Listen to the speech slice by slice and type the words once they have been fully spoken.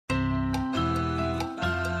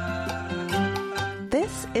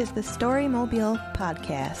is the Storymobile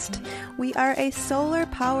Podcast. We are a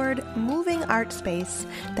solar-powered moving art space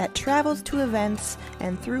that travels to events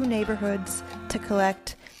and through neighborhoods to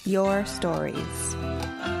collect your stories.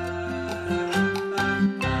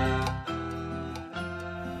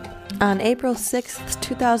 On April 6th,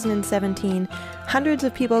 2017, hundreds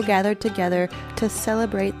of people gathered together to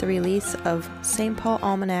celebrate the release of St. Paul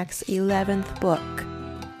Almanac's 11th book.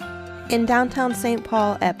 In downtown St.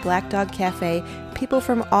 Paul at Black Dog Cafe, people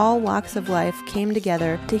from all walks of life came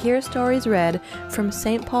together to hear stories read from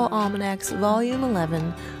St. Paul Almanac's Volume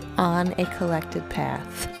 11, On a Collected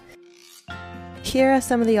Path. Here are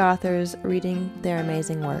some of the authors reading their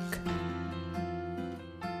amazing work.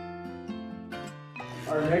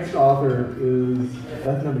 Our next author is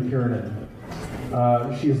Ethna McKiernan.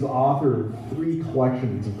 She is the author of 3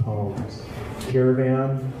 collections of poems: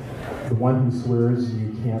 Caravan, The One Who Swears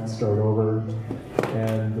You Can't Start Over,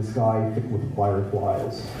 and The Sky Thick with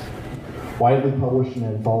Fireflies. Widely published in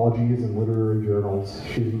anthologies and literary journals,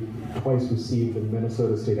 she twice received the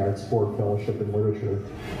Minnesota State Arts Board Fellowship in Literature.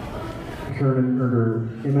 McKiernan earned her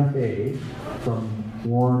MFA from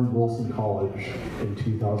Warren Wilson College in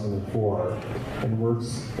 2004 and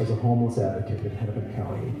works as a homeless advocate in Hennepin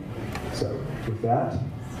County. So with that,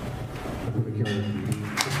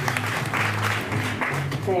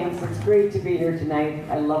 Thanks, it's great to be here tonight.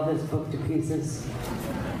 I love this book to pieces.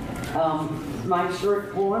 My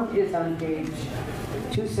short poem is on page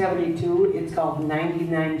 272. It's called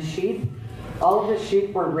 99 Sheep. All of the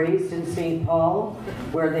sheep were raised in St. Paul,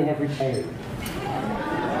 where they have retired.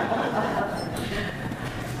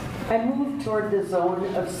 I move toward the zone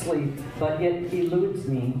of sleep, but it eludes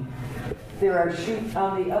me. There are sheep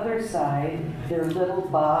on the other side. Their little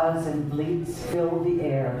baas and bleats fill the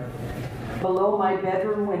air. Below my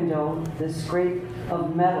bedroom window, the scrape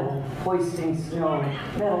of metal hoisting snow,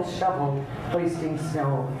 metal shovel hoisting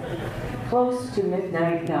snow. Close to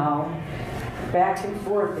midnight now, back and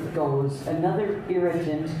forth it goes, another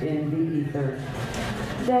irritant in the ether.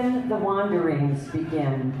 Then the wanderings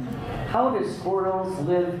begin. How do squirrels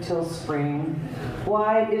live till spring?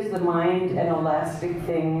 Why is the mind an elastic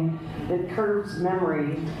thing that curves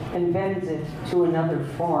memory and bends it to another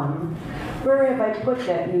form? Where have I put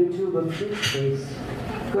that new tube of toothpaste?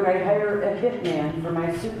 Could I hire a hitman for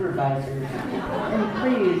my supervisor? And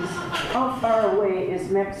please, how far away is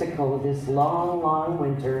Mexico this long, long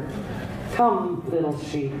winter? Come, little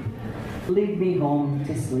sheep, lead me home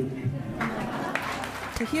to sleep.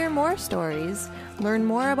 To hear more stories, learn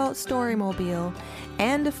more about Storymobile,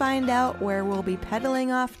 and to find out where we'll be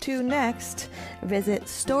pedaling off to next, visit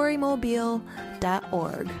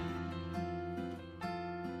storymobile.org.